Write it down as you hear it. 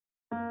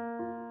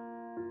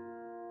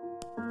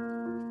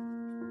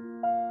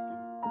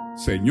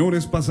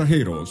Señores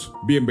pasajeros,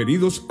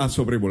 bienvenidos a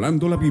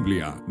Sobrevolando la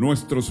Biblia.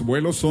 Nuestros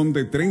vuelos son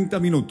de 30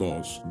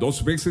 minutos,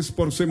 2 veces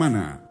por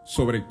semana,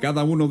 sobre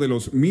cada uno de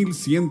los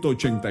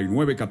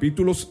 1189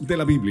 capítulos de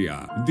la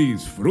Biblia.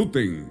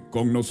 Disfruten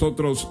con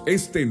nosotros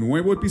este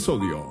nuevo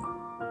episodio.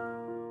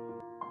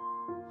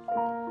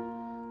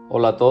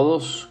 Hola a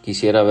todos,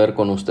 quisiera ver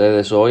con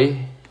ustedes hoy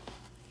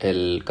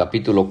el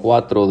capítulo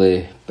 4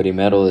 de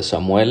Primero de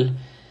Samuel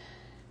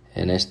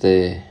en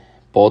este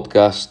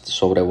podcast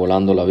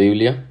Sobrevolando la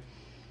Biblia.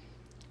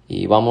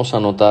 Y vamos a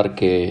notar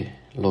que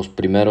los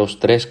primeros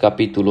 3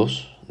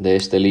 capítulos de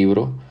este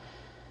libro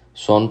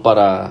son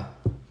para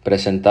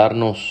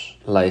presentarnos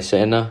la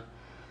escena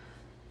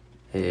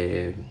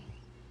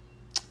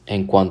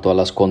en cuanto a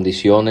las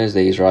condiciones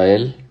de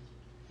Israel,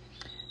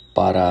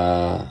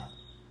 para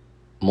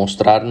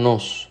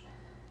mostrarnos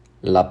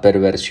la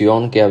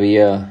perversión que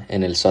había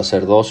en el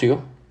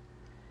sacerdocio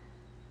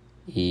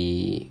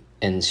y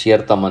en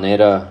cierta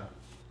manera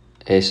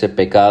ese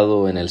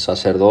pecado en el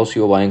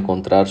sacerdocio va a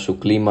encontrar su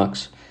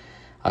clímax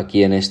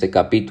aquí en este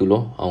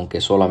capítulo,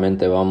 aunque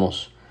solamente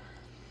vamos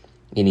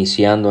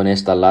iniciando en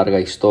esta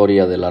larga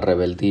historia de la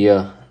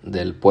rebeldía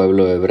del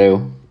pueblo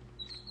hebreo.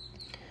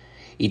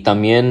 Y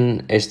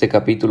también este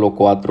capítulo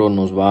 4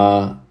 nos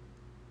va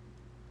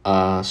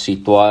a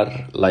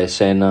situar la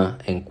escena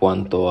en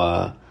cuanto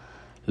a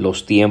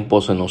los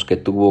tiempos en los que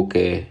tuvo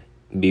que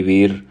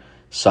vivir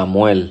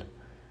Samuel.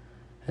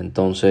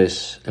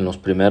 Entonces, en los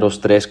primeros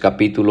 3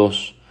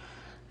 capítulos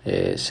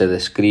se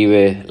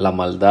describe la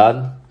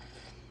maldad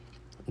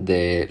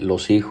de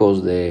los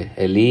hijos de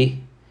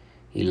Elí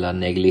y la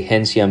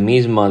negligencia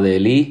misma de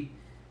Elí,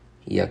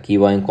 y aquí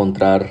va a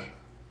encontrar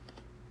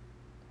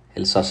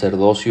el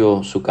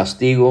sacerdocio su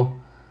castigo,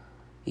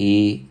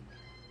 y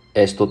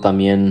esto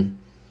también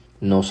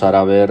nos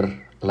hará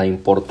ver la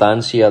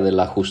importancia de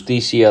la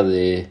justicia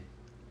de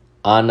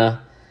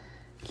Ana,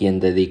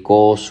 quien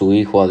dedicó su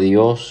hijo a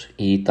Dios,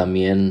 y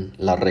también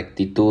la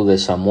rectitud de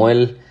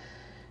Samuel,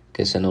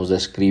 que se nos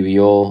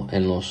describió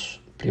en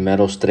los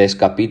primeros 3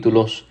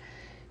 capítulos,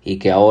 y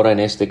que ahora en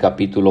este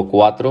capítulo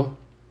 4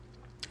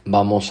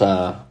 vamos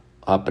a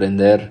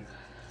aprender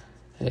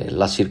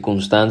las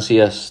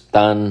circunstancias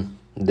tan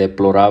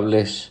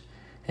deplorables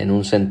en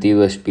un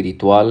sentido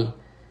espiritual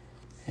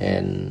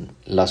en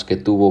las que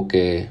tuvo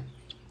que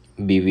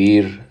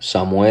vivir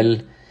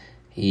Samuel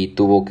y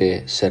tuvo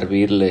que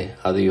servirle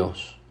a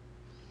Dios.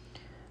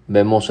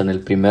 Vemos en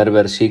el primer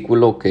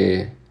versículo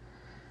que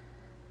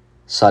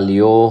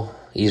salió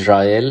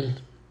Israel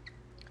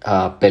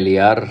a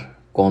pelear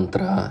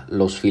contra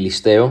los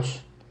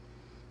filisteos.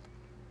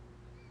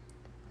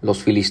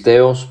 Los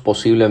filisteos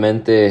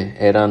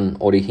posiblemente eran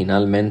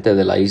originalmente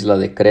de la isla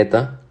de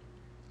Creta.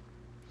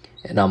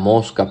 En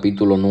Amós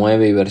capítulo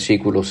 9 y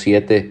versículo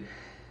 7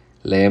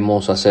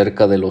 leemos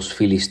acerca de los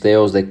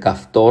filisteos de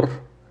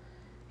Caftor,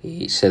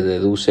 y se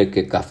deduce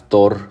que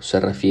Caftor se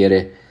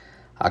refiere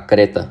a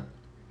Creta.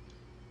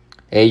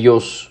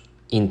 Ellos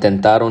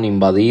intentaron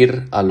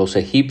invadir a los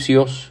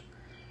egipcios,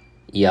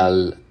 y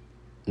al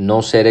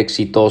no ser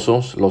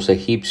exitosos, los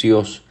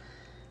egipcios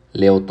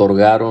le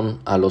otorgaron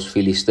a los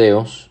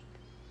filisteos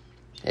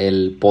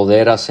el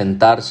poder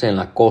asentarse en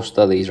la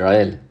costa de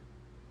Israel.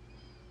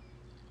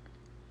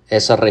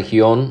 Esa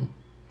región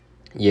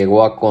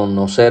llegó a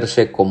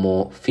conocerse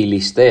como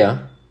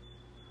Filistea,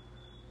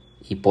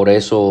 y por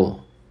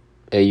eso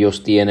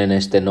ellos tienen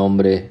este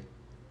nombre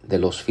de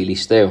los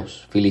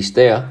filisteos.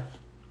 Filistea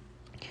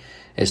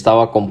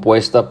estaba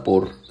compuesta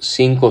por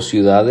 5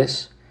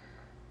 ciudades.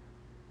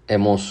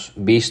 Hemos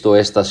visto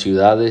estas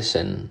ciudades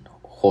en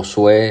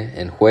Josué,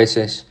 en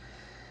Jueces,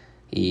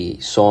 y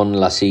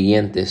son las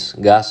siguientes: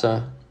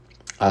 Gaza,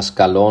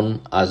 Ascalón,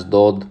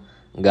 Asdod,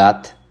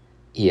 Gat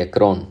y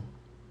Ecrón.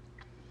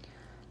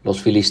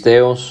 Los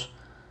filisteos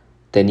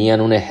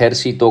tenían un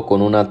ejército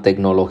con una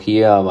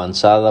tecnología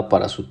avanzada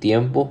para su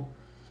tiempo,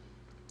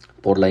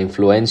 por la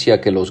influencia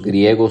que los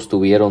griegos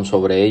tuvieron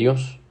sobre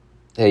ellos.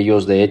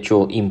 Ellos de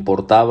hecho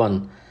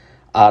importaban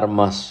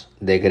armas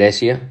de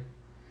Grecia.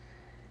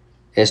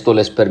 Esto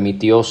les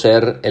permitió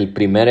ser el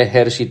primer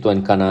ejército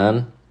en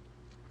Canaán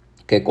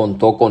que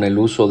contó con el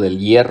uso del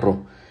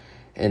hierro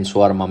en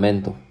su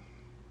armamento.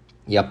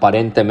 Y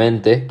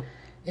aparentemente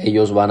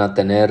ellos van a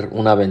tener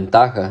una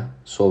ventaja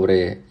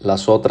sobre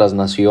las otras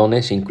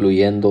naciones,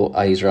 incluyendo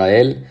a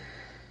Israel.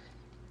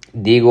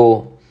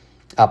 Digo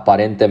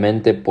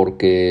aparentemente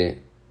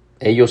porque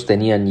ellos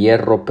tenían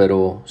hierro,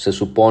 pero se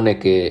supone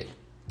que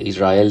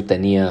Israel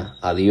tenía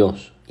a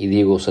Dios. Y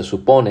digo se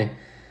supone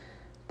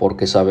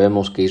porque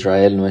sabemos que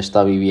Israel no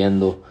está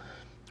viviendo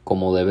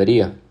como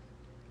debería.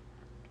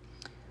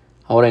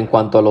 Ahora, en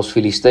cuanto a los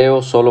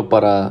filisteos, solo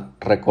para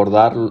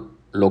recordar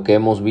lo que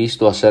hemos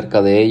visto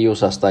acerca de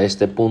ellos hasta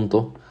este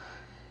punto,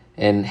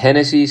 en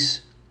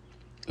Génesis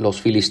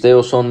los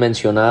filisteos son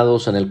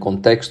mencionados en el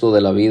contexto de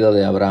la vida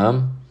de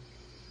Abraham,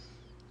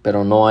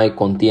 pero no hay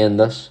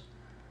contiendas.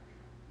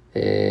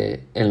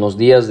 En los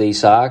días de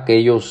Isaac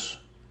ellos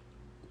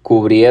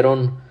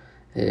cubrieron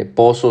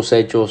pozos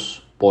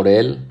hechos por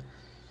él.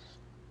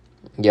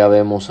 Ya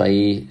vemos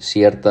ahí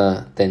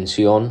cierta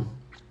tensión.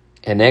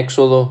 En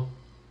Éxodo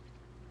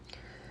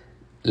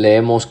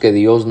leemos que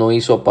Dios no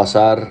hizo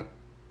pasar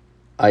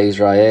a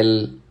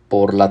Israel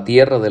por la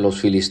tierra de los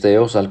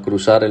filisteos al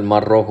cruzar el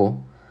Mar Rojo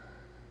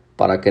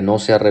para que no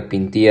se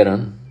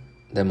arrepintieran,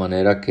 de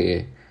manera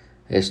que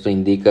esto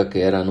indica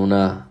que eran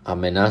una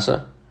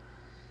amenaza.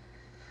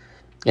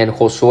 En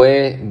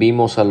Josué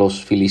vimos a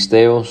los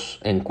filisteos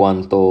en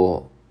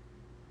cuanto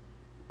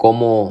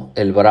cómo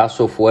el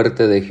brazo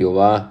fuerte de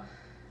Jehová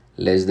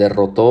les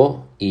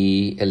derrotó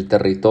y el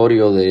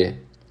territorio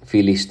de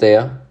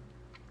Filistea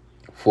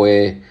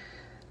fue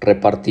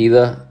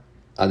repartida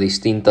a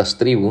distintas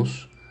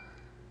tribus,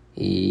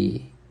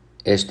 y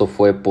esto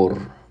fue por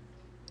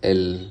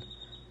el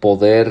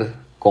poder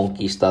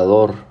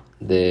conquistador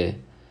de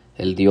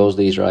el Dios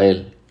de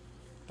Israel.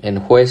 En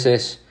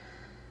Jueces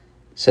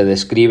se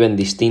describen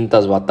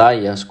distintas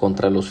batallas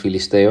contra los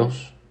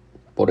filisteos.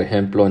 Por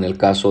ejemplo, en el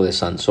caso de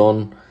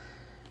Sansón,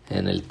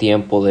 en el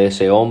tiempo de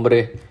ese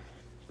hombre,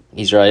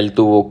 Israel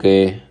tuvo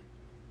que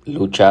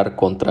luchar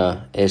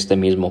contra este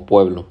mismo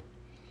pueblo.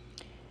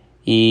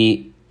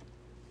 Y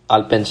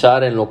al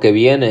pensar en lo que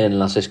viene en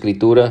las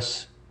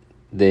Escrituras,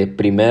 de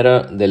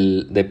primero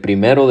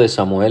de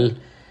Samuel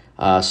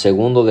a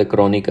segundo de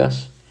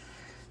Crónicas,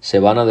 se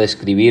van a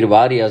describir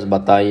varias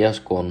batallas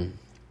con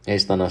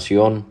esta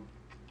nación.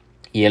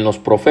 Y en los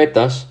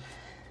profetas,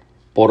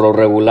 por lo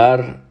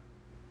regular,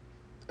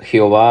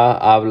 Jehová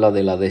habla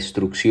de la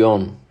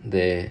destrucción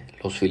de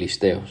los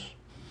filisteos.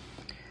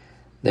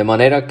 De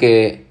manera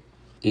que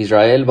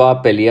Israel va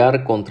a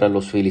pelear contra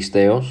los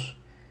filisteos.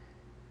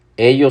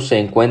 Ellos se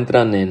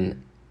encuentran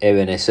en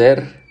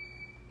Ebenezer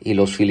y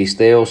los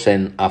filisteos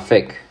en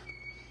Afec.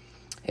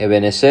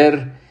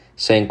 Ebenezer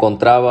se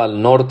encontraba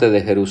al norte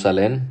de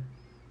Jerusalén.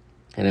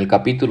 En el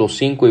capítulo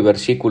 5 y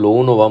versículo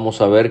 1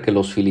 vamos a ver que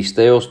los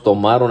filisteos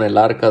tomaron el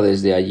arca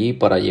desde allí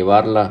para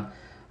llevarla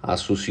a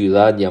su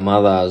ciudad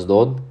llamada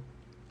Asdod.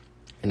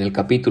 En el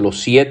capítulo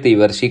 7 y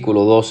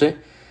versículo 12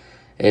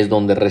 es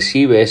donde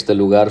recibe este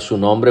lugar su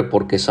nombre,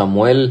 porque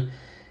Samuel,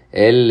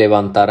 él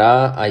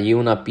levantará allí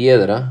una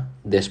piedra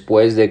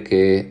después de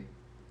que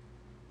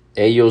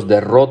ellos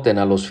derroten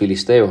a los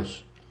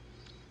filisteos,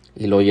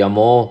 y lo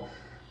llamó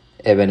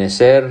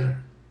Ebenezer,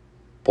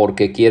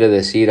 porque quiere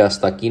decir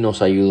hasta aquí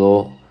nos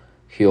ayudó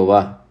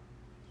Jehová.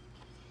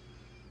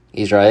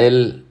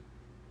 Israel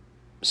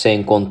se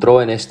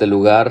encontró en este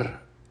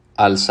lugar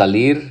al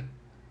salir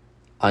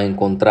a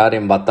encontrar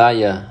en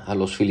batalla a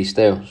los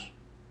filisteos.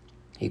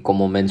 Y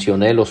como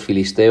mencioné, los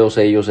filisteos,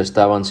 ellos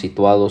estaban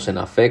situados en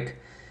Afec,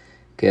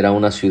 que era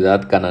una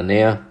ciudad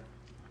cananea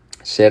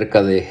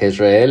cerca de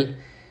Jezreel.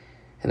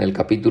 En el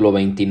capítulo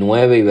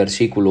 29 y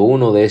versículo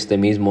 1 de este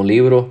mismo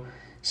libro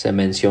se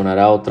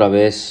mencionará otra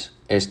vez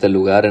este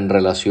lugar en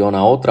relación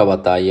a otra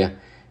batalla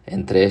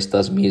entre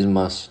estas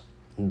mismas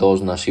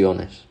dos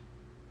naciones.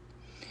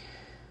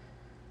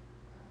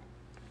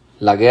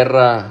 La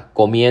guerra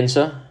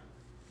comienza,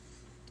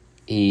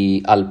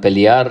 y al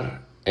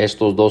pelear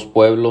estos dos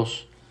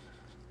pueblos,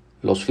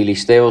 los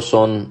filisteos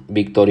son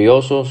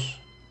victoriosos,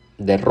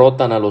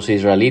 derrotan a los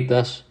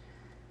israelitas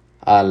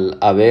al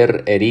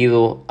haber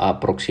herido a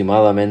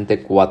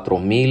aproximadamente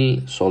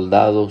 4,000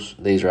 soldados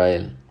de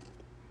Israel.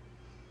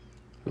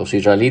 Los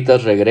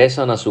israelitas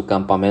regresan a su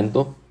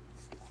campamento,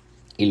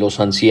 y los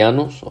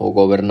ancianos o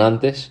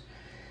gobernantes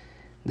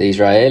de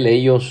Israel,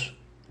 ellos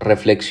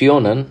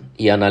reflexionan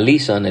y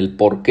analizan el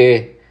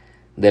porqué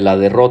de la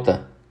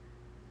derrota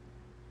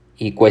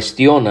y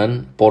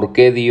cuestionan por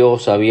qué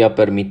Dios había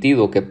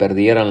permitido que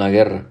perdieran la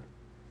guerra.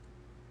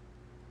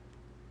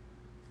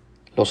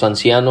 Los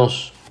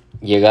ancianos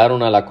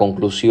llegaron a la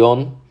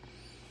conclusión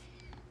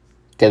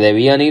que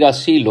debían ir a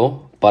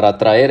Silo para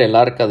traer el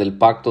arca del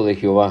pacto de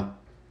Jehová.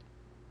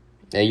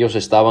 Ellos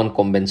estaban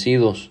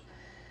convencidos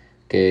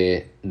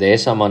que de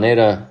esa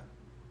manera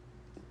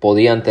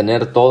podían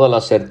tener toda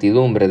la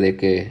certidumbre de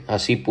que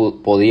así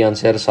podían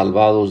ser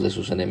salvados de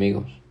sus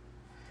enemigos.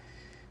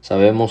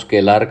 Sabemos que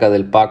el arca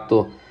del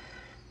pacto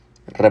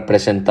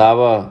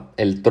representaba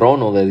el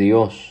trono de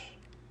Dios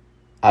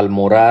al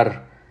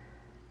morar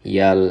y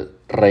al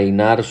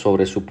reinar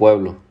sobre su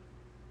pueblo.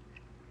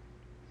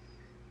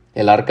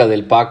 El arca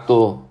del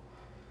pacto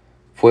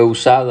fue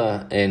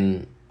usada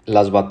en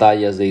las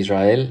batallas de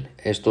Israel.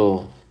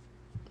 Esto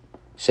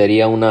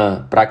sería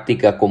una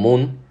práctica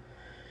común.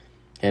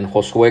 En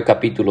Josué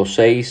capítulo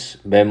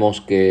 6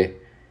 vemos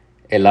que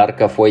el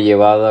arca fue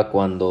llevada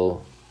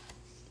cuando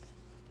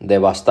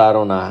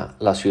devastaron a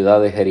la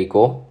ciudad de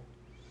Jericó.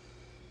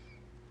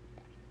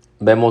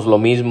 Vemos lo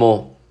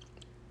mismo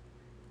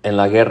en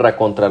la guerra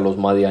contra los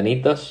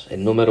madianitas,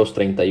 en Números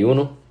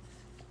 31.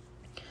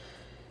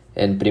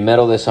 En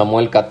 1 de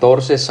Samuel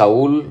 14,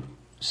 Saúl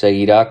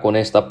seguirá con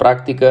esta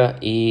práctica,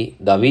 y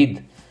David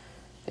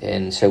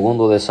en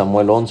 2 de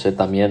Samuel 11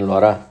 también lo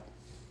hará.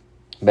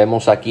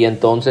 Vemos aquí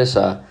entonces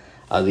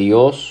a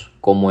Dios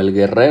como el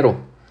guerrero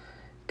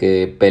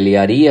que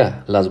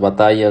pelearía las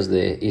batallas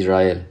de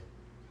Israel.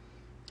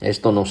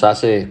 Esto nos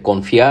hace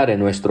confiar en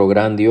nuestro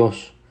gran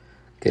Dios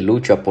que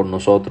lucha por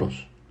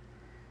nosotros.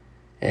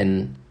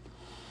 En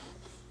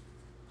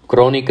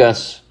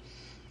Crónicas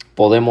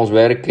podemos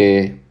ver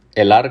que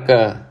el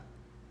arca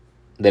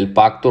del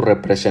pacto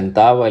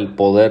representaba el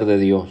poder de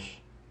Dios.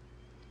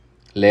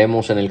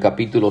 Leemos en el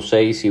capítulo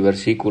 6 y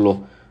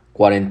versículo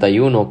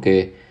 41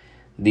 que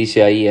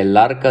dice ahí, el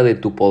arca de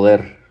tu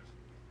poder.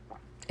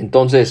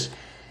 Entonces,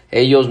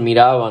 ellos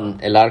miraban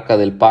el arca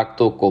del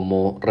pacto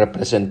como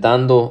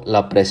representando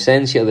la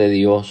presencia de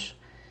Dios,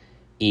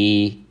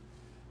 y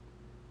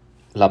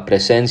la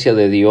presencia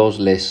de Dios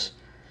les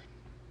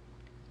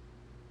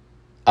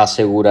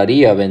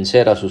aseguraría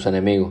vencer a sus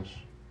enemigos.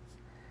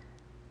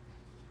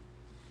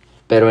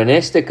 Pero en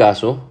este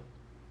caso,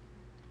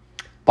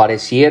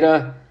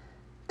 pareciera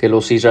que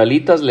los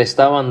israelitas le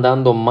estaban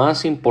dando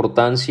más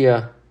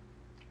importancia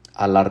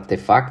al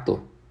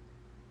artefacto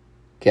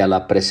que a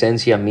la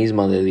presencia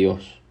misma de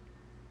Dios.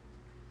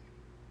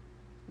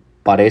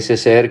 Parece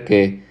ser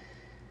que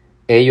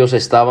ellos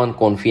estaban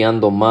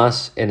confiando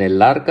más en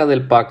el arca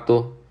del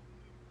pacto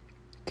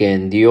que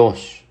en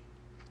Dios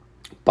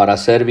para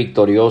ser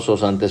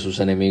victoriosos ante sus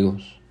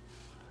enemigos.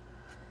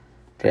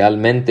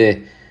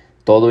 Realmente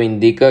todo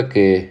indica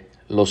que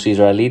los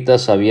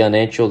israelitas habían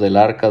hecho del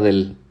arca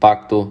del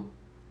pacto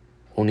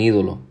un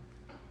ídolo.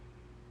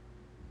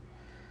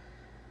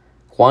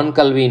 Juan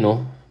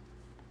Calvino,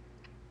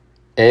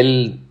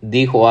 él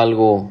dijo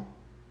algo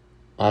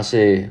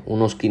hace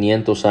unos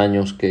 500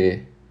 años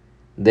que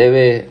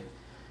debe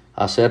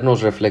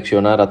hacernos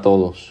reflexionar a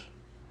todos.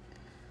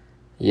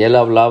 Y él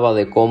hablaba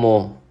de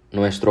cómo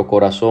nuestro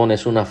corazón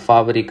es una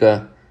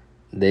fábrica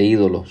de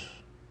ídolos.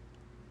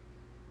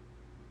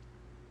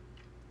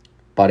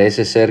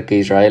 Parece ser que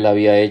Israel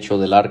había hecho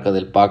del arca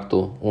del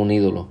pacto un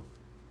ídolo.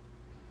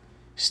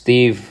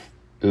 Steve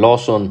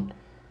Lawson,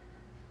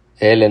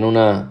 él en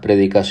una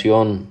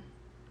predicación,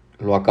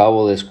 lo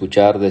acabo de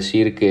escuchar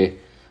decir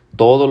que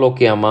todo lo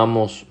que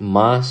amamos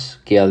más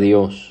que a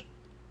Dios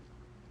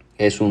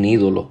es un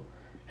ídolo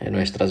en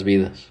nuestras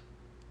vidas.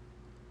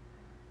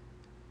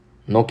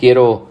 No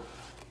quiero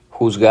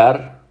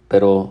juzgar,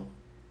 pero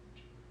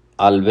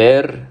al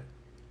ver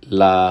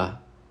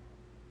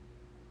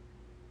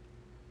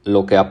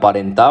lo que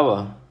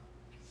aparentaba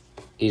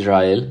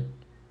Israel,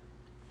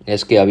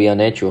 es que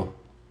habían hecho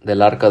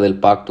del arca del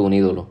pacto un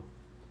ídolo.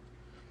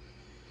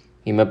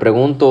 Y me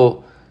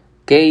pregunto,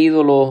 ¿qué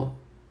ídolo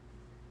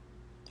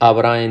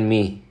habrá en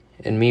mí,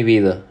 en mi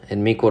vida,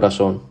 en mi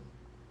corazón?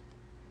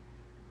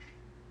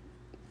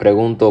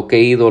 Pregunto, ¿qué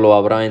ídolo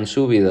habrá en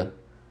su vida?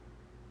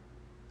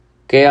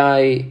 ¿Qué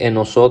hay en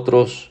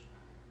nosotros,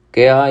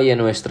 qué hay en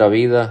nuestra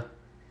vida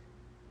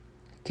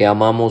que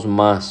amamos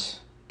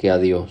más que a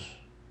Dios?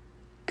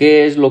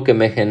 ¿Qué es lo que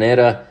me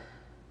genera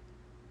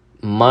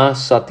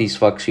más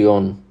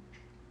satisfacción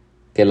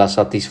que la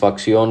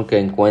satisfacción que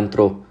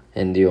encuentro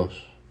en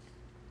Dios?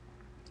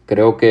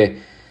 Creo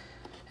que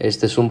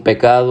este es un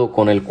pecado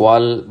con el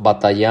cual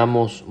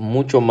batallamos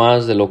mucho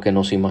más de lo que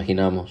nos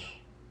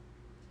imaginamos.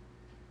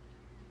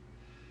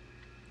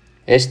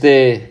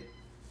 Este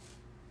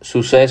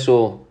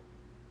suceso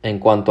en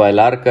cuanto al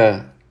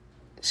arca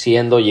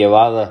siendo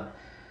llevada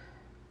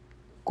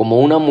como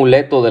un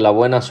amuleto de la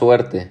buena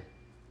suerte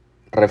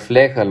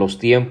refleja los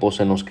tiempos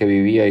en los que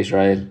vivía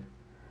Israel.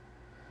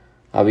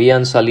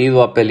 Habían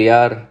salido a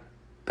pelear,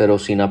 pero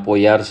sin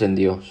apoyarse en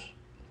Dios.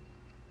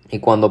 Y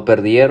cuando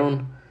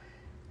perdieron,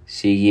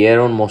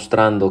 siguieron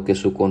mostrando que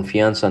su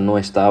confianza no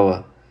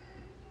estaba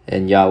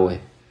en Yahweh.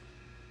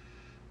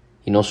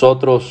 Y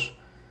nosotros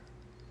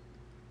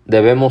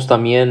debemos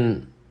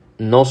también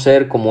no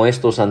ser como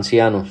estos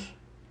ancianos.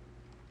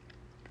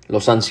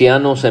 Los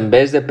ancianos, en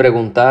vez de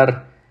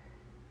preguntar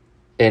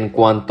en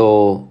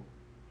cuanto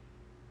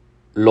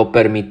lo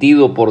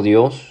permitido por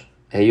Dios,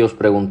 ellos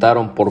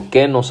preguntaron, ¿por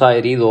qué nos ha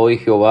herido hoy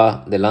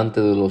Jehová delante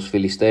de los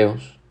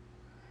filisteos?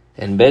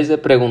 En vez de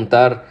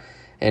preguntar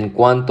en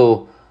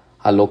cuanto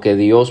a lo que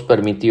Dios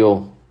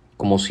permitió,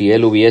 como si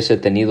él hubiese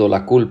tenido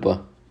la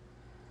culpa,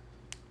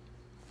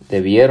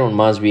 debieron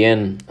más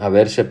bien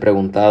haberse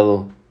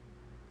preguntado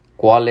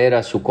cuál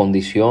era su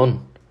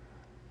condición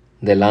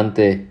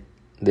delante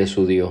de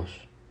su Dios.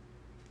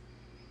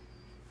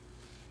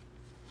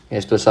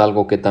 Esto es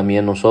algo que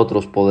también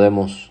nosotros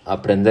podemos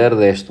aprender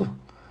de esto.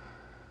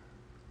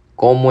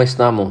 ¿Cómo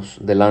estamos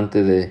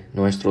delante de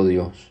nuestro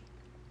Dios?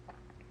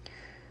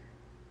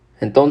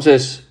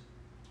 Entonces,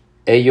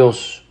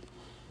 ellos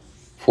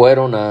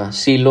fueron a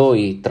Silo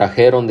y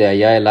trajeron de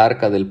allá el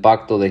arca del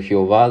pacto de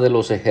Jehová de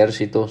los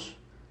ejércitos.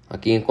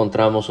 Aquí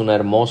encontramos una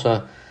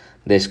hermosa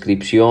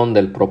descripción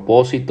del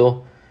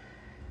propósito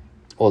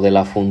o de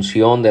la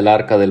función del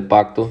arca del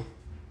pacto.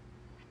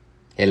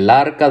 El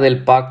arca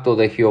del pacto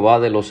de Jehová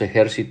de los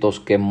ejércitos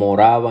que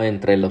moraba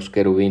entre los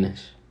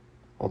querubines.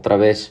 Otra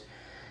vez,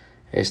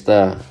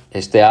 esta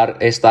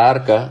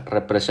arca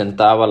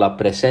representaba la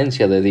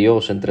presencia de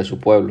Dios entre su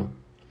pueblo.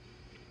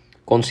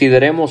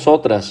 Consideremos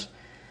otras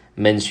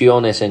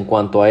menciones en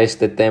cuanto a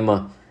este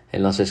tema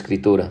en las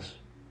Escrituras.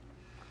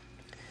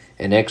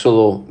 En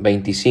Éxodo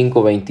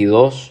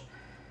 25-22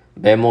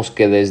 vemos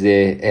que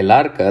desde el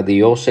arca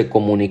Dios se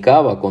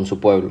comunicaba con su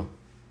pueblo.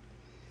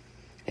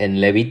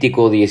 En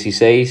Levítico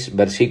 16,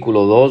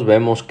 versículo 2,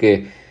 vemos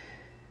que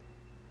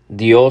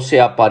Dios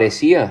se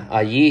aparecía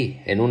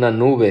allí en una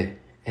nube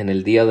en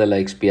el día de la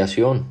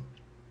expiación.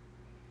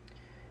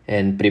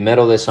 En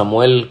 1 de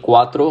Samuel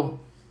 4,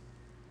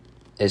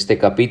 este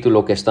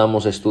capítulo que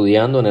estamos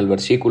estudiando, en el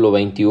versículo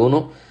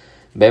 21,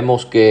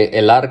 vemos que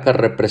el arca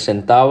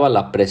representaba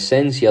la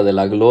presencia de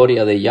la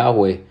gloria de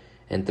Yahweh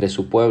entre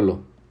su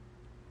pueblo.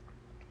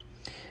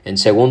 En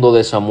 2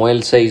 de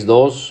Samuel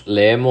 6:2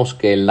 leemos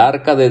que el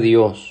arca de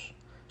Dios,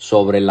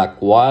 sobre la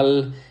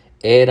cual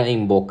era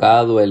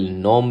invocado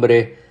el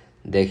nombre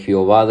de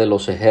Jehová de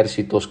los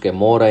ejércitos que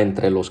mora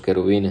entre los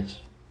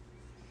querubines.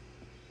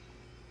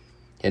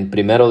 En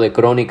 1 de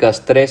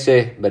Crónicas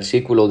 13,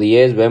 versículo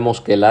 10, vemos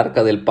que el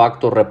arca del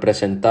pacto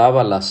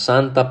representaba la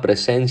santa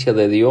presencia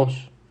de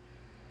Dios,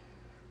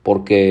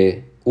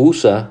 porque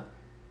Usa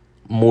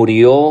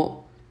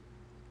murió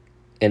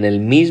en el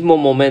mismo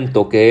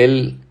momento que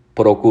él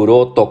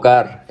procuró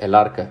tocar el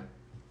arca.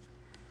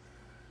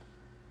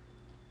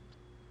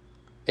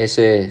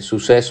 Ese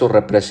suceso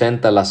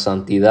representa la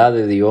santidad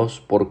de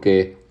Dios,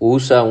 porque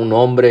Usa, un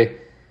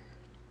hombre,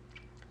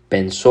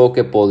 pensó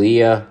que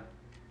podía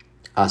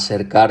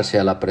acercarse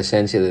a la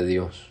presencia de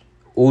Dios.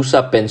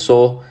 Usa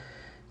pensó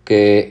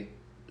que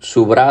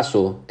su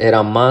brazo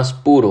era más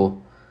puro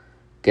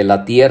que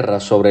la tierra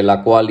sobre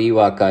la cual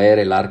iba a caer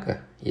el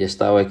arca, y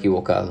estaba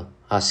equivocado.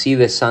 Así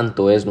de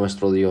santo es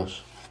nuestro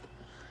Dios.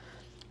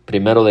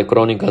 1 de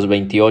Crónicas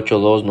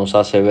 28:2 nos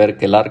hace ver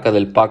que el arca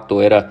del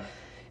pacto era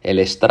el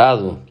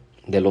estrado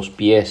de los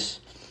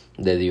pies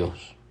de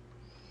Dios.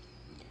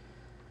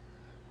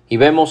 Y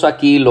vemos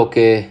aquí lo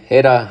que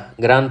era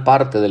gran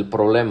parte del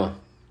problema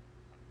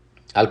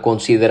al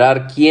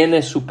considerar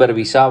quiénes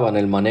supervisaban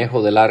el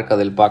manejo del arca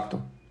del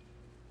pacto.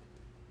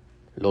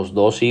 Los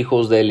dos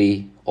hijos de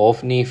Elí,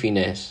 Ofni y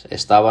Finés,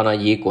 estaban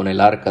allí con el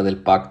arca del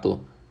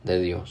pacto de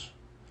Dios.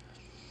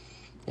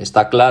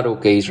 Está claro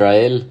que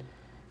Israel,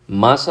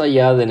 más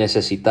allá de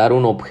necesitar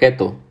un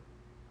objeto,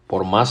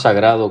 por más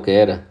sagrado que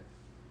era,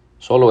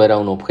 solo era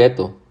un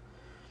objeto.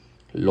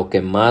 Lo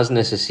que más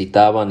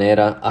necesitaban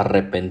era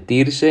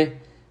arrepentirse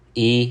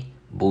y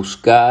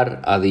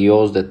buscar a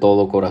Dios de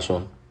todo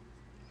corazón.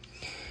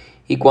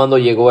 Y cuando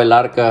llegó el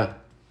arca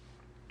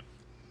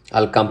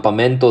al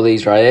campamento de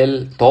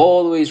Israel,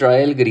 todo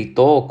Israel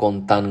gritó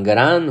con tan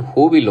gran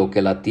júbilo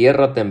que la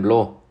tierra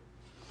tembló.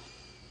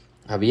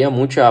 Había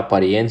mucha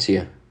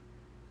apariencia,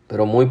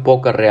 pero muy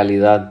poca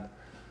realidad.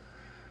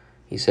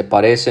 Y se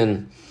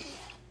parecen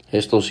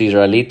estos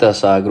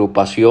israelitas a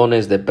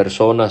agrupaciones de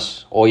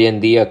personas hoy en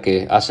día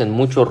que hacen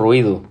mucho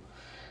ruido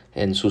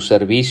en sus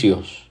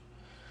servicios,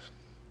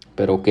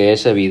 pero que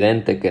es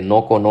evidente que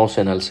no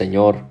conocen al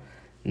Señor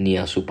ni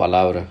a su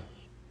palabra.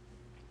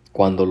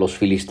 Cuando los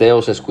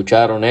filisteos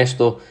escucharon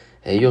esto,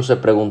 ellos se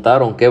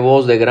preguntaron: ¿qué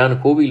voz de gran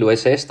júbilo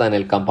es esta en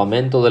el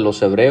campamento de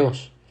los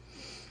hebreos?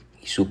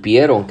 Y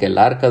supieron que el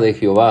arca de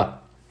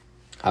Jehová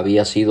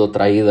había sido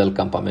traída al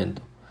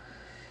campamento.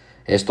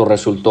 Esto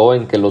resultó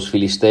en que los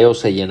filisteos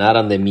se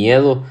llenaran de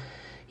miedo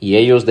y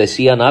ellos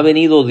decían: ¿ha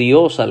venido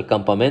Dios al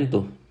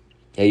campamento?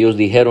 Ellos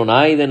dijeron: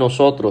 ay de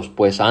nosotros,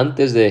 pues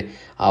antes de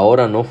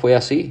ahora no fue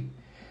así.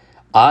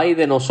 Ay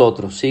de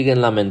nosotros,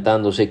 siguen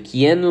lamentándose.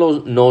 ¿Quién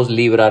nos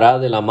librará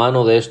de la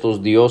mano de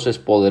estos dioses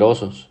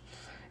poderosos?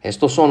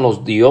 Estos son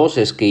los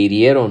dioses que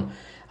hirieron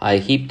a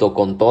Egipto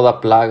con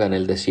toda plaga en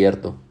el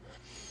desierto.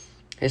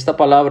 Esta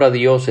palabra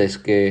dioses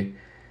que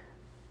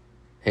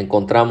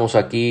encontramos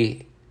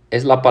aquí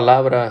es la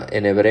palabra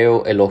en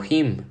hebreo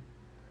Elohim,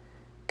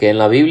 que en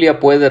la Biblia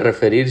puede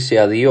referirse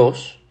a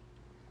Dios,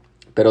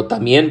 pero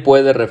también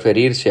puede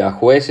referirse a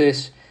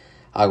jueces,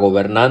 a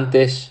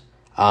gobernantes,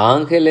 a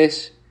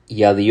ángeles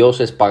y a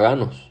dioses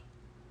paganos.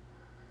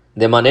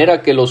 De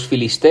manera que los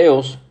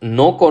filisteos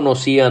no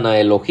conocían a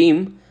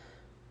Elohim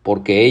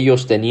porque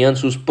ellos tenían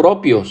sus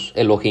propios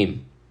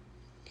Elohim,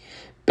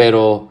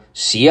 pero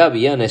sí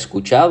habían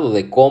escuchado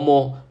de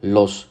cómo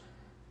los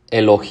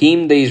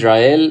Elohim de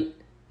Israel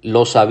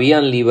los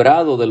habían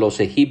librado de los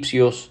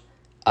egipcios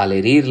al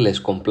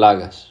herirles con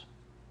plagas.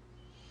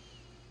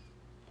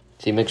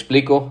 ¿Sí me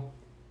explico?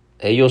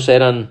 Ellos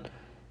eran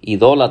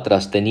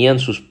idólatras, tenían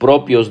sus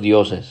propios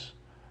dioses,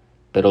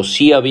 pero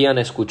sí habían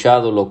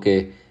escuchado lo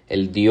que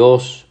el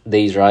Dios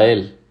de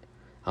Israel,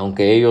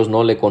 aunque ellos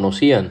no le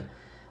conocían,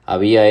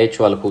 había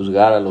hecho al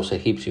juzgar a los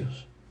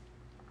egipcios.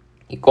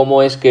 Y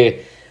cómo es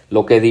que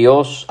lo que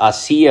Dios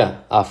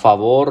hacía a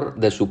favor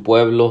de su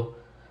pueblo,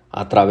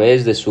 a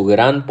través de su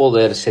gran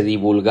poder, se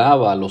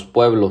divulgaba a los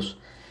pueblos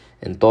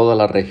en toda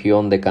la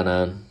región de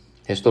Canaán.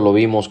 Esto lo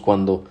vimos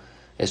cuando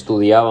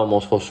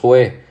estudiábamos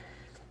Josué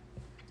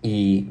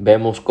y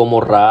vemos cómo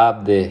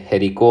Rahab de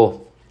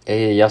Jericó,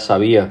 ella ya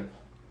sabía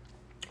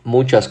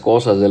muchas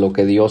cosas de lo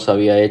que Dios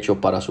había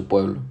hecho para su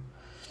pueblo.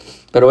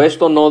 Pero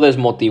esto no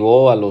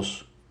desmotivó a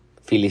los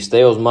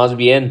filisteos, más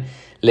bien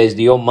les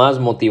dio más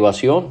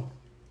motivación,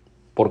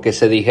 porque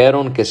se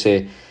dijeron que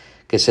se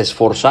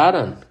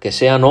esforzaran, que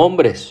sean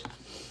hombres,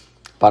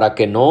 para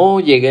que no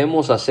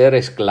lleguemos a ser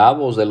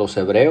esclavos de los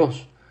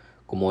hebreos,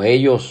 como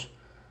ellos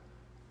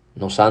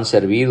nos han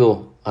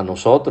servido a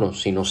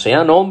nosotros, sino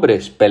sean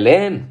hombres,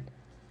 peleen.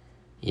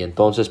 Y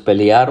entonces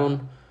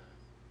pelearon.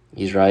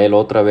 Israel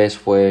otra vez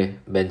fue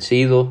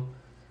vencido.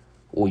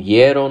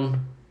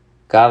 Huyeron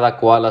cada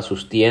cual a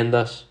sus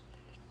tiendas,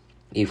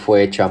 y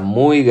fue hecha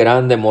muy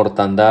grande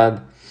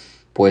mortandad,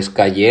 pues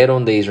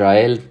cayeron de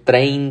Israel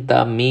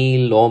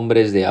 30,000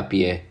 hombres de a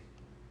pie.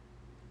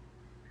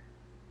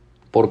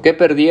 ¿Por qué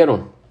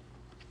perdieron?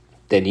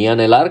 Tenían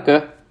el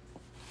arca.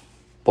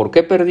 ¿Por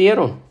qué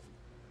perdieron?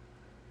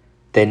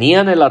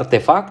 Tenían el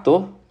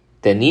artefacto,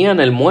 tenían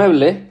el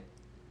mueble,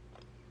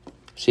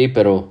 sí,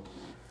 pero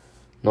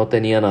no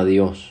tenían a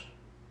Dios.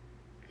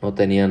 No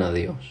tenían a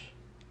Dios.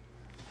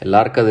 El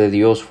arca de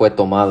Dios fue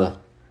tomada,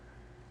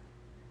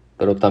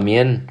 pero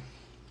también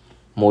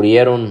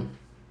murieron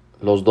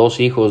los dos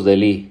hijos de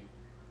Elí,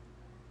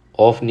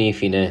 Ofni y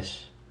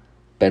Finés.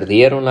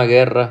 Perdieron la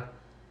guerra,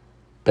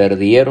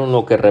 perdieron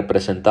lo que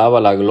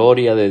representaba la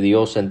gloria de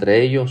Dios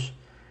entre ellos,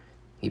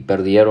 y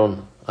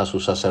perdieron a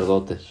sus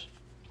sacerdotes.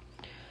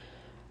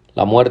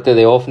 La muerte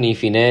de Ofni y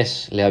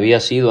Finés le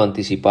había sido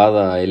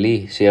anticipada a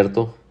Elí,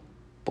 ¿cierto?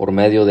 Por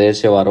medio de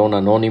ese varón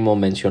anónimo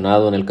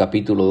mencionado en el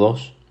capítulo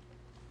 2.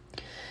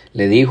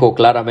 Le dijo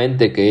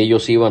claramente que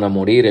ellos iban a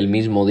morir el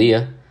mismo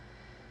día.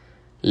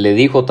 Le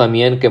dijo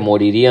también que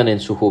morirían en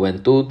su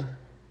juventud,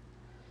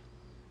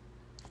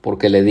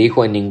 porque le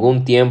dijo: en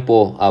ningún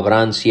tiempo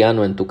habrá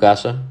anciano en tu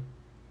casa.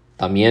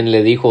 También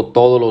le dijo: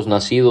 todos los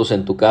nacidos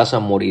en tu casa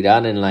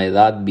morirán en la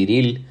edad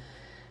viril.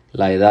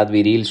 La edad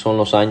viril son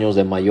los años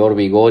de mayor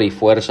vigor y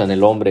fuerza en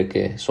el hombre,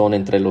 que son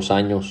entre los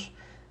años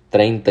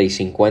 30 y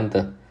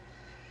 50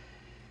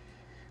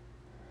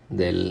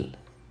 de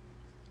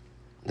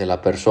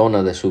la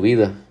persona, de su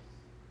vida.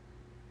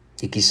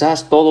 Y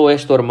quizás todo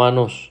esto,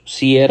 hermanos,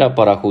 sí era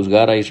para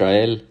juzgar a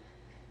Israel,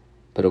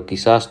 pero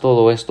quizás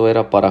todo esto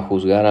era para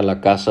juzgar a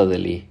la casa de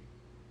Elí.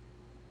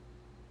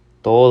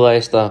 Toda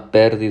esta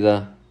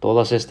pérdida,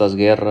 todas estas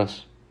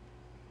guerras,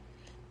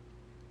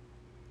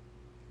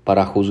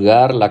 para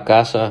juzgar la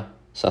casa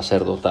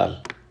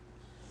sacerdotal.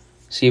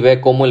 Si ve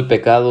cómo el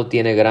pecado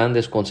tiene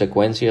grandes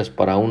consecuencias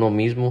para uno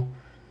mismo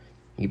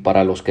y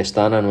para los que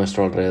están a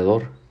nuestro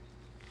alrededor.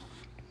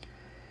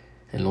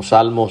 En los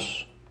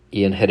Salmos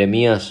y en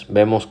Jeremías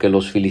vemos que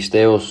los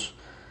filisteos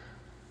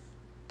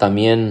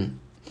también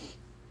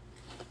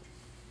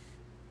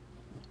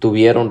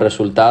tuvieron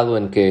resultado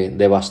en que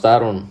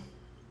devastaron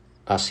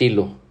a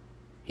Silo,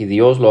 y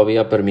Dios lo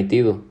había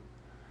permitido.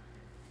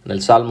 En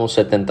el Salmo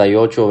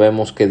 78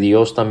 vemos que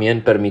Dios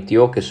también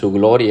permitió que su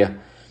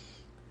gloria,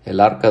 el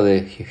arca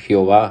de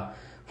Jehová,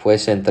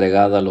 fuese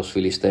entregada a los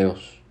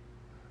filisteos.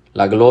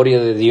 La gloria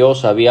de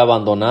Dios había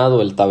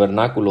abandonado el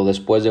tabernáculo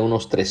después de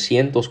unos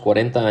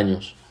 340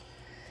 años.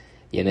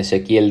 Y en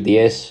Ezequiel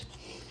 10,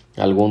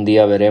 algún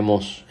día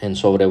veremos en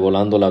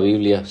Sobrevolando la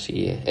Biblia,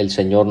 si el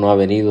Señor no ha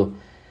venido,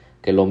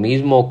 que lo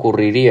mismo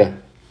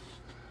ocurriría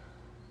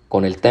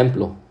con el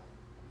templo.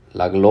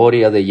 La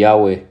gloria de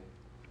Yahweh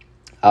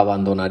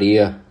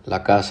abandonaría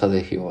la casa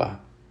de Jehová.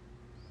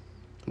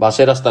 Va a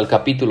ser hasta el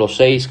capítulo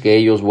 6 que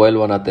ellos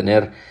vuelvan a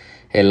tener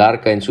el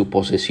arca en su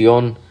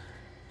posesión.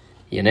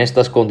 Y en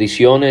estas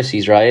condiciones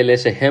Israel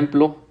es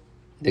ejemplo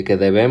de que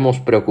debemos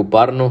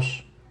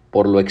preocuparnos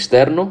por lo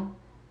externo.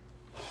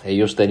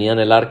 Ellos tenían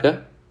el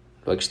arca,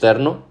 lo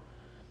externo,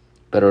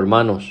 pero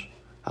hermanos,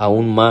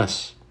 aún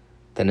más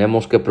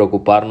tenemos que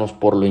preocuparnos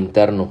por lo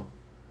interno.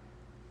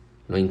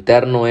 Lo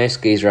interno es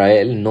que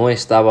Israel no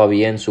estaba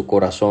bien su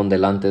corazón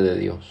delante de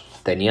Dios.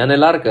 Tenían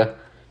el arca,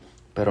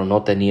 pero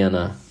no tenían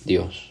a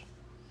Dios.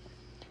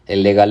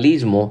 El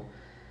legalismo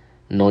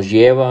nos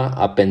lleva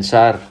a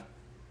pensar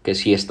que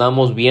si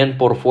estamos bien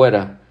por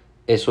fuera,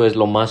 eso es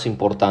lo más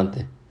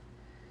importante.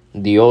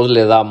 Dios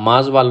le da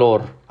más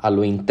valor a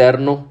lo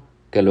interno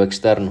que lo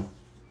externo.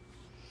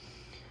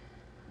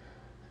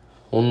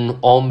 Un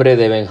hombre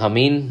de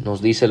Benjamín,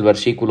 nos dice el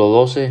versículo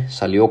 12,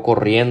 salió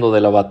corriendo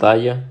de la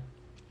batalla.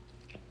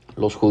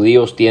 Los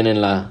judíos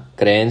tienen la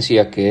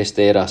creencia que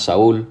este era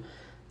Saúl.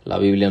 La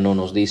Biblia no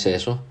nos dice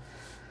eso.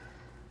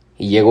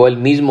 Y llegó el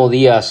mismo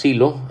día a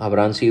Silo.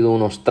 Habrán sido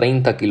unos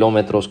 30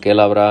 kilómetros que él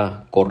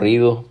habrá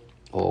corrido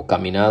o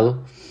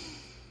caminado.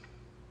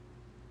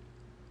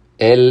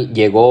 Él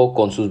llegó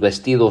con sus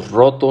vestidos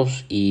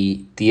rotos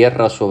y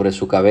tierra sobre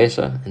su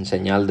cabeza en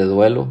señal de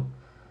duelo.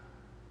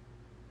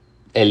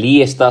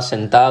 Elí está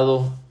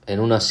sentado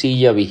en una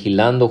silla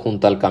vigilando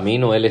junto al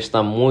camino. Él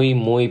está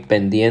muy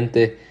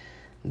pendiente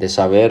de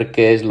saber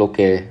qué es lo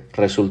que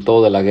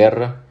resultó de la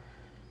guerra.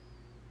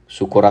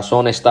 Su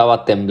corazón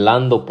estaba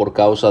temblando por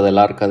causa del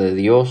arca de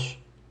Dios.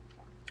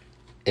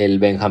 El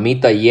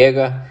benjamita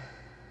llega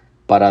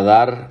para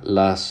dar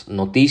las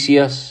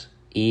noticias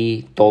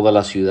y toda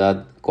la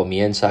ciudad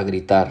comienza a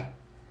gritar.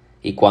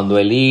 Y cuando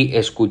Elí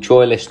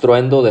escuchó el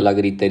estruendo de la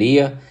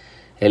gritería,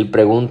 él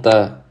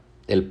pregunta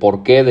el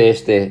porqué de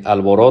este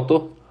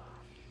alboroto,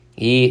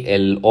 y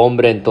el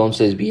hombre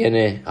entonces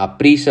viene a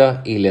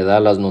prisa y le da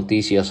las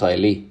noticias a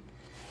Elí.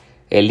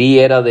 Elí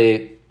era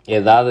de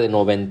edad de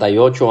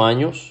 98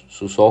 años,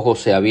 sus ojos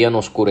se habían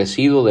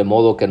oscurecido de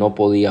modo que no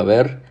podía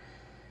ver.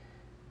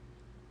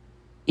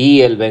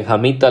 Y el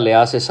benjamita le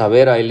hace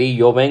saber a Elí: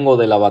 yo vengo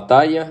de la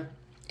batalla,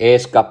 he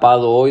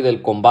escapado hoy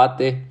del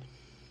combate.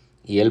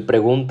 Y él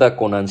pregunta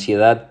con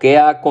ansiedad: ¿qué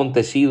ha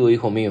acontecido,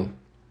 hijo mío?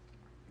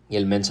 Y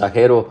el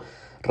mensajero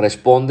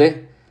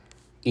responde: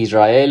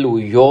 Israel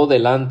huyó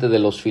delante de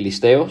los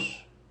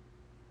filisteos,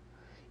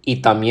 y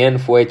también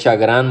fue hecha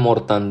gran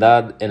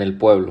mortandad en el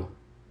pueblo.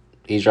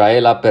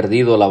 Israel ha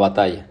perdido la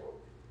batalla.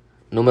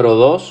 Número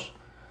 2,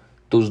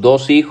 tus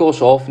 2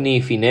 hijos, Ofni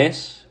y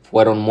Finés,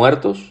 fueron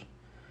muertos.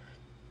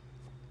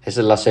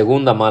 Esa es la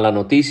segunda mala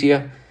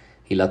noticia.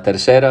 Y la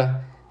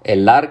tercera,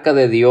 el arca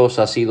de Dios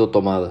ha sido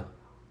tomada.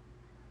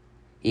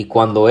 Y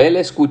cuando él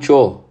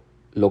escuchó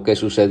lo que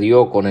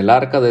sucedió con el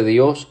arca de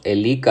Dios,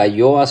 Elí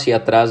cayó hacia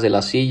atrás de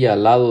la silla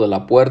al lado de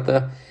la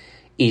puerta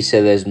y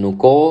se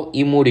desnucó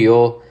y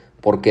murió,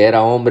 porque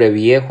era hombre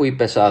viejo y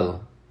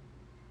pesado.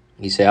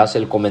 Y se hace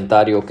el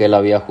comentario que él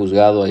había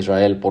juzgado a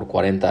Israel por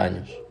 40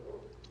 años.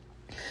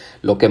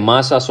 Lo que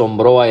más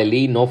asombró a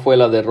Elí no fue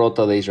la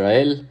derrota de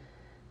Israel,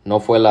 no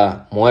fue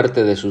la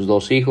muerte de sus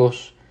 2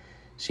 hijos,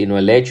 sino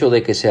el hecho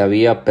de que se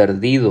había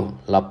perdido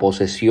la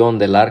posesión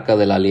del arca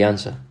de la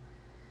alianza.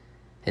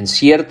 En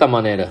cierta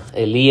manera,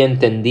 Elí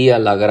entendía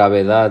la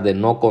gravedad de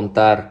no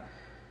contar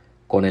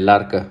con el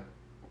arca,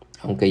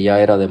 aunque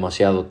ya era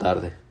demasiado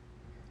tarde.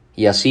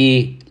 Y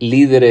así,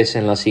 líderes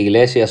en las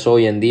iglesias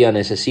hoy en día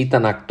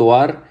necesitan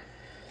actuar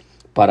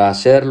para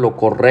hacer lo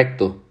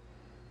correcto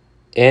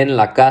en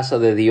la casa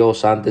de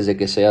Dios antes de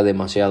que sea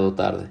demasiado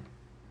tarde.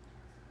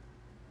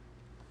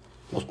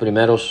 Los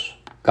primeros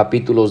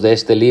capítulos de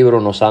este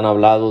libro nos han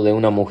hablado de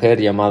una mujer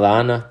llamada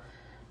Ana.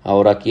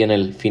 Ahora aquí en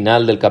el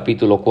final del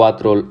capítulo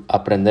 4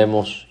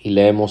 aprendemos y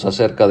leemos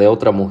acerca de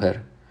otra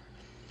mujer,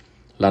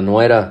 la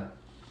nuera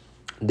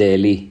de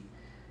Elí.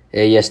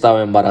 Ella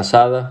estaba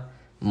embarazada,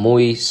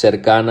 muy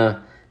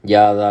cercana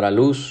ya a dar a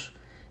luz,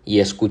 y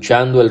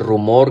escuchando el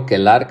rumor que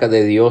el arca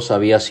de Dios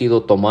había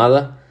sido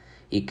tomada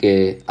y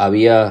que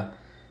había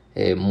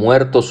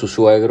muerto su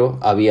suegro,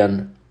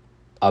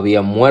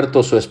 había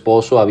muerto su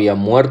esposo, había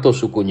muerto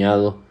su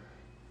cuñado,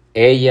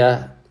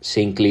 ella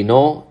se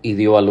inclinó y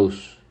dio a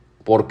luz,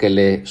 porque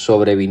le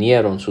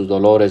sobrevinieron sus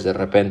dolores de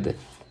repente.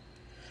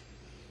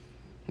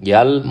 Y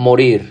al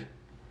morir,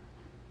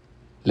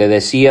 le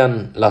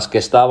decían las que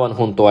estaban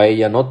junto a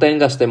ella: no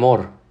tengas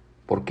temor,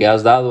 porque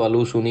has dado a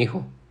luz un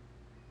hijo.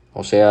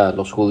 O sea,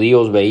 los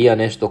judíos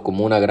veían esto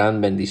como una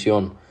gran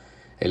bendición,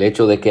 el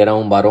hecho de que era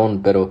un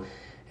varón, pero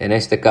en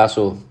este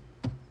caso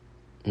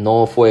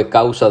no fue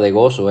causa de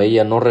gozo.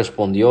 Ella no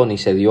respondió ni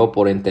se dio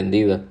por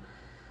entendida.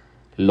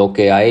 Lo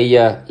que a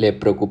ella le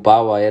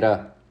preocupaba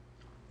era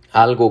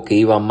algo que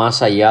iba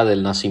más allá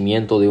del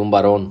nacimiento de un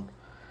varón,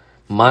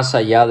 más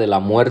allá de la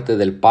muerte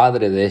del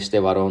padre de este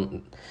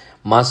varón,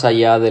 más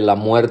allá de la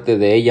muerte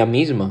de ella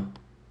misma.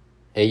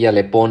 Ella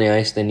le pone a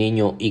este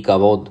niño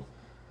Icabod.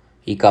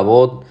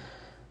 Icabod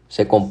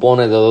se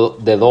compone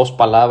de 2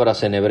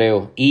 palabras en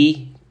hebreo: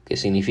 I, que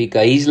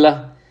significa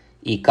isla,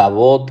 y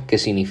Cabod, que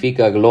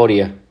significa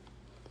gloria.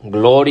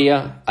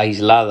 Gloria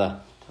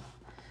aislada.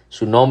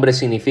 Su nombre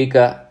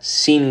significa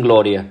sin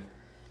gloria.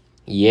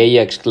 Y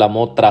ella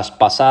exclamó: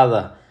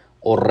 traspasada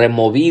o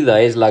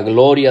removida es la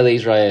gloria de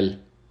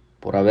Israel,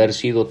 por haber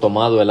sido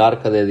tomado el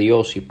arca de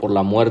Dios y por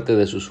la muerte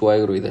de su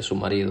suegro y de su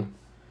marido.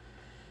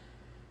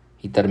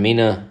 Y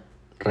termina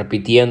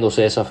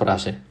repitiéndose esa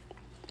frase.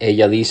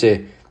 Ella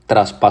dice: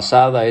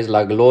 traspasada es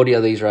la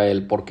gloria de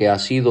Israel, porque ha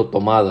sido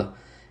tomada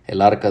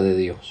el arca de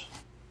Dios.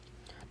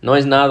 No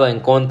es nada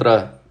en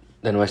contra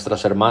de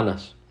nuestras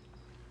hermanas,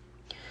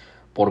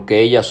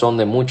 porque ellas son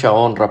de mucha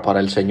honra para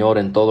el Señor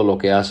en todo lo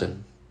que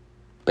hacen.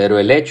 Pero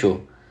el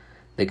hecho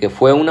de que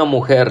fue una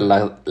mujer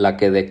la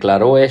que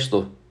declaró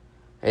esto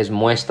es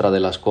muestra de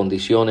las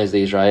condiciones de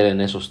Israel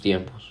en esos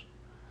tiempos.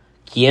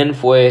 ¿Quién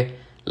fue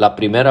la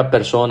primera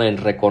persona en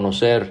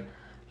reconocer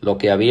lo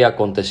que había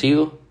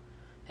acontecido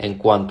en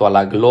cuanto a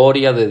la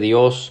gloria de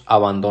Dios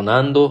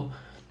abandonando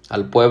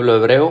al pueblo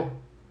hebreo?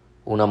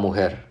 Una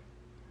mujer.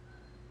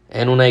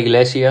 En una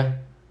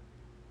iglesia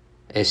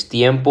es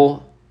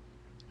tiempo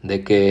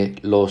de que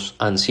los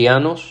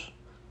ancianos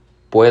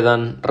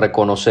puedan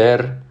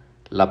reconocer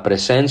la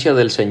presencia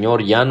del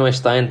Señor ya no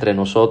está entre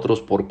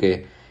nosotros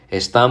porque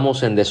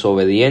estamos en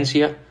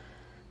desobediencia.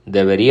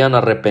 Deberían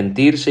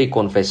arrepentirse y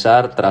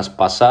confesar: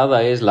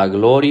 traspasada es la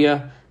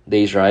gloria de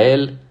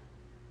Israel,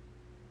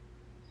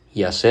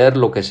 y hacer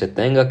lo que se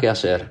tenga que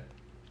hacer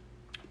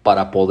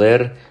para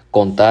poder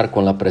contar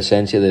con la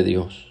presencia de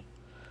Dios.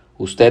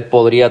 Usted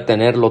podría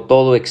tenerlo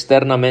todo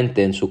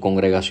externamente en su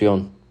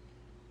congregación.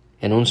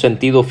 En un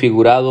sentido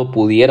figurado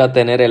pudiera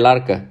tener el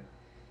arca,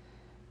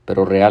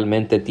 pero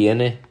realmente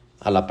tiene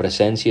a la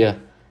presencia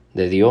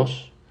de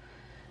Dios.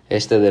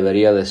 Este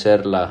debería de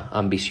ser la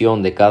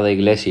ambición de cada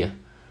iglesia: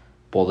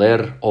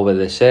 poder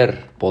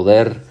obedecer,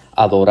 poder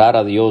adorar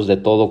a Dios de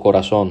todo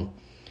corazón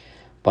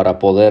para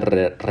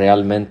poder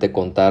realmente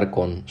contar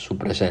con su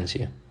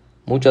presencia.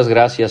 Muchas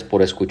gracias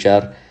por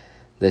escuchar.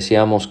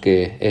 Deseamos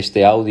que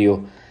este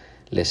audio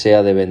le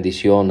sea de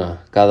bendición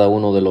a cada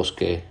uno de los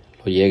que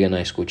lo lleguen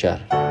a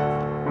escuchar.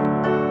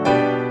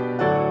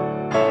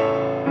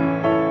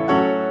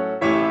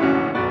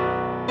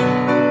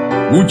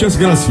 Muchas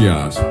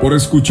gracias por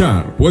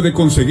escuchar. Puede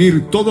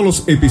conseguir todos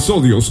los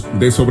episodios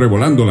de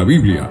Sobrevolando la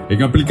Biblia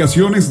en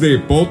aplicaciones de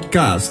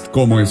podcast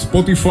como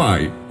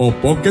Spotify o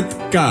Pocket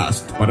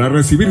Cast. Para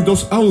recibir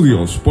 2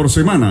 audios por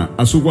semana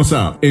a su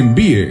WhatsApp,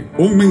 envíe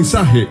un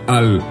mensaje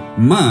al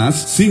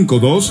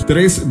 +52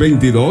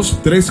 322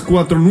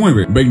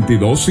 349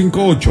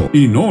 2258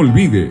 y no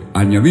olvide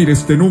añadir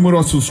este número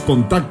a sus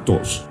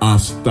contactos.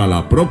 Hasta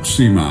la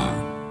próxima.